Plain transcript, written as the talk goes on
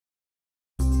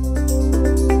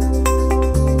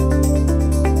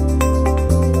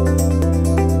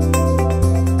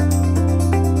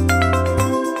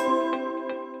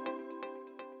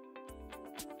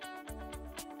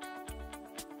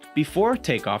Before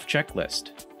Takeoff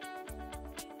checklist.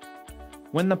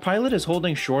 When the pilot is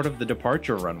holding short of the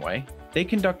departure runway, they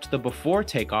conduct the Before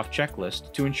Takeoff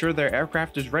checklist to ensure their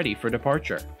aircraft is ready for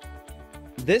departure.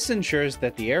 This ensures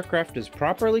that the aircraft is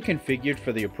properly configured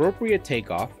for the appropriate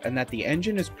takeoff and that the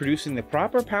engine is producing the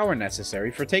proper power necessary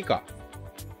for takeoff.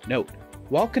 Note: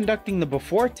 while conducting the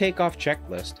Before Takeoff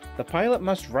checklist, the pilot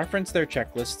must reference their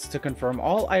checklists to confirm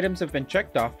all items have been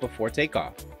checked off before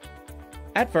takeoff.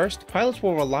 At first, pilots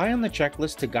will rely on the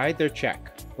checklist to guide their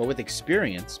check, but with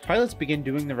experience, pilots begin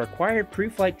doing the required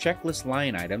pre-flight checklist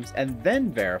line items and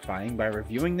then verifying by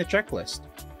reviewing the checklist.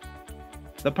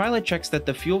 The pilot checks that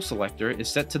the fuel selector is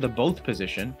set to the both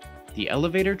position, the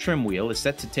elevator trim wheel is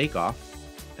set to takeoff,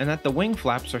 and that the wing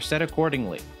flaps are set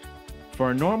accordingly.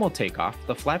 For a normal takeoff,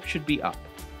 the flap should be up.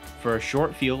 For a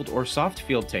short field or soft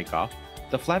field takeoff,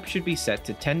 the flap should be set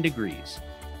to 10 degrees.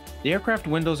 The aircraft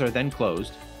windows are then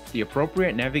closed, the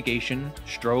appropriate navigation,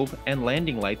 strobe, and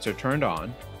landing lights are turned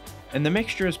on, and the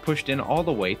mixture is pushed in all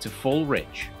the way to full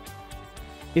rich.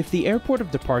 If the airport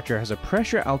of departure has a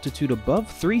pressure altitude above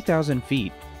 3,000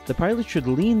 feet, the pilot should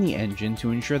lean the engine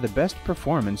to ensure the best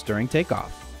performance during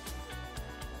takeoff.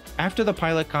 After the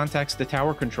pilot contacts the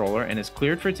tower controller and is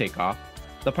cleared for takeoff,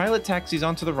 the pilot taxis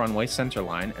onto the runway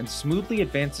centerline and smoothly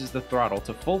advances the throttle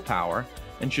to full power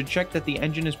and should check that the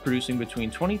engine is producing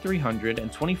between 2300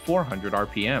 and 2400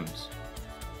 RPMs.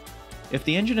 If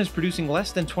the engine is producing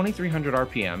less than 2300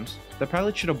 RPMs, the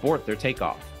pilot should abort their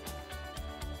takeoff.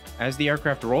 As the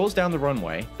aircraft rolls down the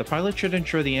runway, the pilot should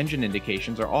ensure the engine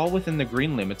indications are all within the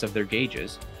green limits of their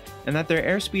gauges, and that their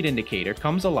airspeed indicator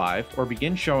comes alive or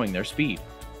begins showing their speed.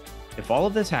 If all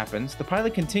of this happens, the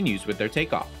pilot continues with their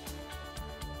takeoff.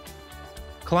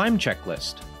 Climb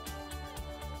checklist.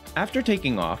 After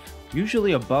taking off,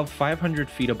 usually above 500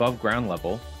 feet above ground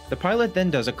level, the pilot then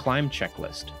does a climb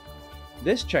checklist.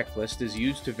 This checklist is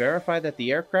used to verify that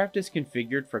the aircraft is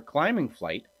configured for climbing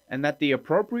flight and that the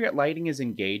appropriate lighting is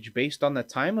engaged based on the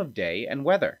time of day and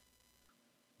weather.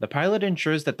 The pilot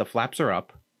ensures that the flaps are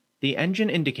up, the engine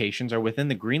indications are within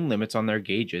the green limits on their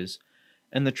gauges,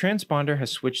 and the transponder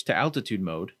has switched to altitude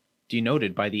mode,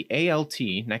 denoted by the ALT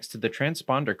next to the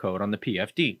transponder code on the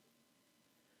PFD.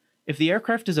 If the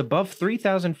aircraft is above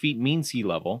 3,000 feet mean sea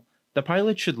level, the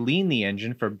pilot should lean the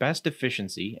engine for best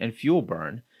efficiency and fuel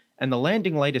burn, and the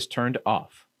landing light is turned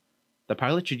off. The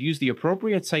pilot should use the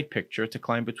appropriate sight picture to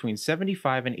climb between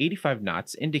 75 and 85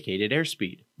 knots indicated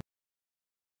airspeed.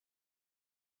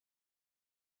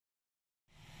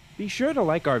 Be sure to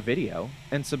like our video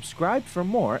and subscribe for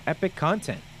more epic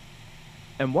content.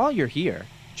 And while you're here,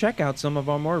 check out some of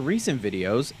our more recent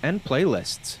videos and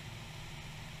playlists.